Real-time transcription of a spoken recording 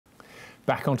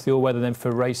Back onto the all-weather then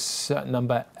for race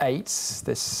number 8.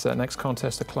 This next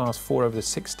contest, a Class 4 over the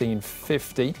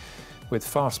 1650. With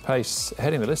fast pace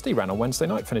heading the list. He ran on Wednesday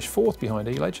night, finished 4th behind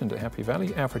E-Legend at Happy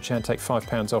Valley. Alfred Chan take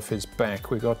 £5 off his back.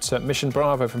 We've got Mission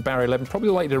Bravo from Barrier 11, probably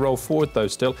likely to roll forward though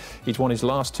still. He's won his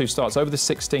last 2 starts over the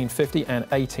 1650 and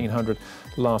 1800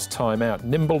 last time out.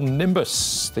 Nimble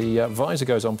Nimbus, the visor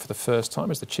goes on for the first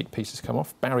time as the cheek pieces come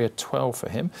off. Barrier 12 for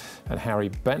him. And Harry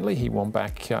Bentley, he won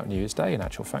back New Year's Day. In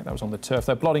actual fact, that was on the turf.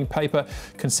 Though Blotting Paper,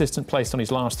 consistent, placed on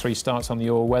his last 3 starts on the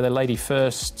all-weather. Lady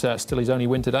First, still his only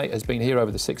win to date, has been here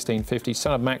over the 1650.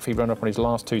 Son of McPhee run up on his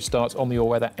last 2 starts on the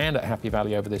all-weather and at Happy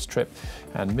Valley over this trip.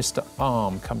 And Mr.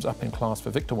 Arm comes up in class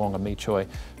for Victor Wong and Mi Choi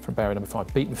from barrier number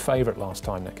 5. Beaten favourite last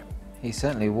time, Nick. He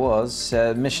certainly was.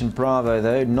 Mission Bravo,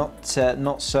 though, not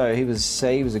so. He was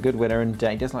a good winner, and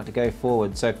he does like to go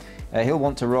forward. So he'll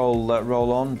want to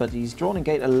roll on, but he's drawn in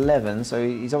gate 11, so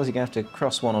he's obviously going to have to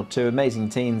cross 1 or 2. Amazing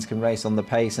Teens can race on the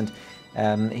pace, and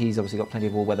he's obviously got plenty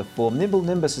of all-weather form. Nimble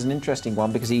Nimbus is an interesting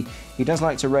one because he does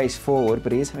like to race forward,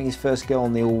 but he is having his first go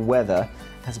on the all-weather.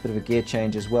 Has a bit of a gear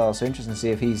change as well, so interesting to see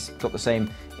if he's got the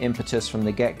same impetus from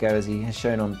the get-go as he has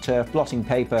shown on turf. Blotting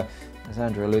Paper, as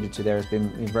Andrew alluded to there, has been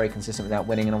very consistent without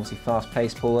winning, and obviously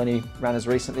fast-paced. Paul only ran as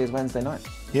recently as Wednesday night.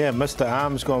 Yeah, Mr.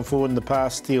 Arm's gone forward in the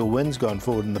past, Steel Wind's gone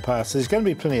forward in the past. There's going to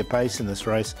be plenty of pace in this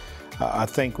race, I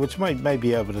think, which may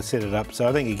be able to set it up. So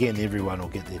I think, again, everyone will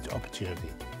get their opportunity.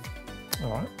 All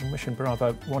right, Mission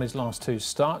Bravo won his last 2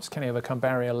 starts. Can he overcome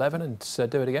barrier 11 and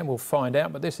do it again? We'll find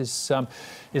out. But this is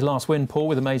his last win, Paul,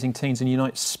 with Amazing Teens and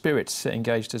Unite Spirits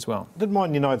engaged as well. Didn't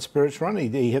mind Unite Spirits run.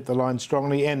 He hit the line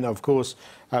strongly, and of course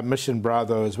Mission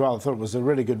Bravo as well. I thought it was a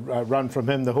really good run from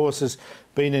him. The horse has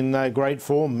been in great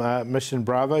form, Mission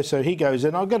Bravo, so he goes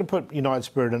in. I've got to put Unite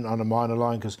Spirit in on a minor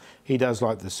line because he does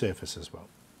like the surface as well.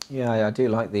 Yeah, I do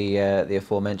like the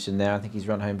aforementioned there. I think he's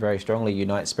run home very strongly.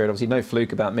 Unite Spirit, obviously no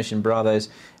fluke about Mission Bravo's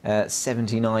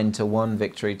 79-1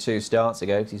 victory 2 starts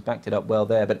ago, because he's backed it up well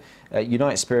there. But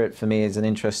Unite Spirit for me is an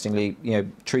interestingly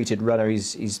treated runner.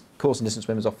 He's course and distance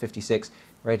swimmers off 56,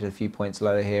 rated a few points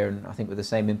lower here, and I think with the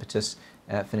same impetus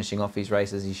finishing off his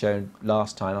race as he showed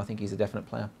last time, I think he's a definite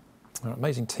player.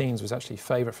 Amazing Teens was actually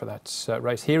favourite for that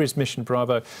race. Here is Mission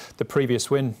Bravo, the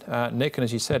previous win, Nick, and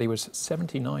as you said, he was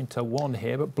 79-1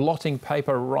 here, but Blotting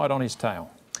Paper right on his tail.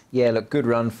 Yeah, look, good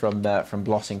run from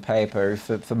Blotting Paper.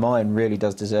 For mine, really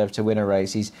does deserve to win a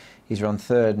race. He's run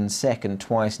 3rd and 2nd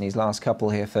twice in his last couple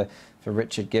here for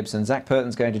Richard Gibson. Zach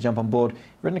Purton's going to jump on board.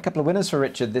 Ridden a couple of winners for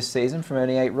Richard this season from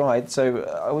only 8 rides, so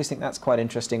I always think that's quite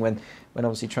interesting when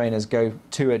obviously trainers go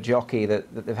to a jockey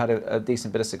that they've had a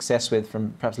decent bit of success with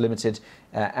from perhaps limited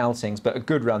outings. But a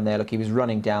good run there. Look, he was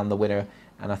running down the winner,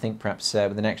 and I think perhaps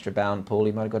with an extra bound, Paul,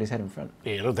 he might have got his head in front.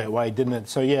 Yeah, it looked that way, didn't it?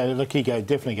 So yeah, look, he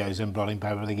definitely goes in Blotting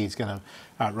Paper. I think he's going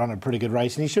to run a pretty good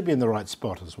race, and he should be in the right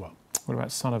spot as well. What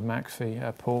about Son of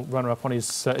McPhee, Paul? Runner-up on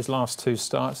his last 2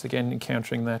 starts, again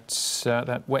encountering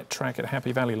that wet track at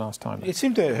Happy Valley last time. It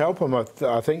seemed to help him,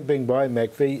 I think, being by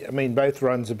McPhee. I mean, both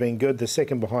runs have been good. The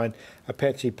second behind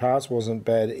Apache Pass wasn't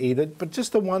bad either, but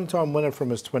just a one-time winner from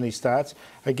his 20 starts.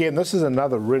 Again, this is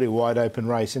another really wide-open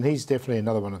race, and he's definitely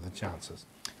another one of the chances.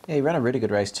 Yeah, he ran a really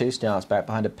good race 2 starts back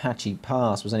behind Apache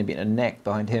Pass, was only beaten a neck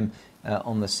behind him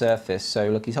on the surface. So,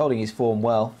 look, he's holding his form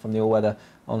well from the all-weather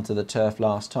onto the turf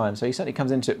last time. So he certainly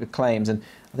comes into it with claims, and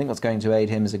I think what's going to aid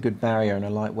him is a good barrier and a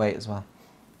lightweight as well.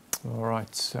 All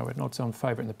right, so we're odds-on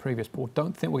favourite in the previous board.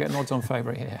 Don't think we'll get an odds-on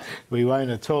favourite here. We won't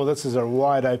at all. This is a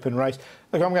wide-open race.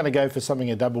 Look, I'm going to go for something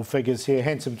in double figures here.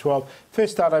 Handsome 12.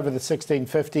 First start over the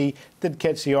 1650. Did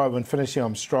catch the eye when finishing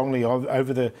on strongly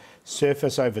over the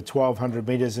surface over 1,200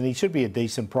 metres, and he should be a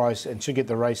decent price and should get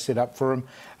the race set up for him.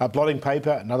 Blotting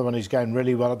Paper, another one who's going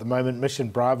really well at the moment. Mission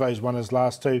Bravo's won his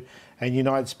last 2. And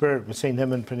Unite Spirit, we've seen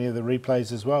him in plenty of the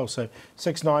replays as well. So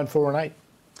 6, 9, 4 and 8.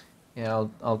 Yeah,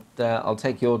 I'll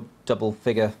take your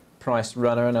double-figure priced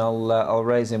runner, and I'll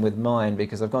raise him with mine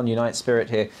because I've gone Unite Spirit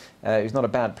here. He's not a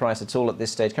bad price at all at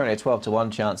this stage. Currently a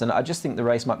 12-1 chance, and I just think the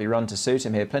race might be run to suit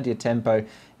him here. Plenty of tempo.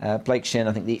 Blake Shin,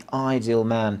 I think the ideal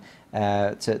man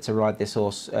to ride this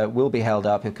horse, will be held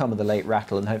up. He'll come with a late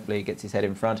rattle, and hopefully he gets his head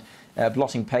in front.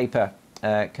 Blotting Paper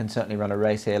can certainly run a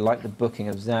race here. Like the booking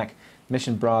of Zach.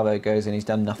 Mission Bravo goes in, he's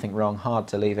done nothing wrong, hard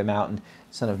to leave him out, and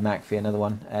Son of McPhee, another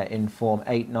one in form,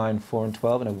 8, 9, 4 and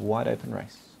 12 in a wide open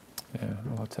race. Yeah,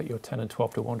 well, I'll take your 10 and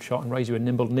 12-1 shot and raise you a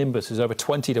Nimble Nimbus, who's over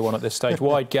 20-1 at this stage.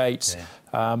 Wide gates,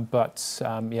 yeah.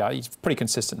 Yeah, he's pretty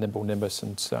consistent, Nimble Nimbus,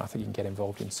 and I think you can get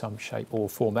involved in some shape or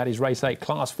form. That is race 8,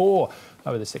 class 4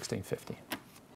 over the 1650.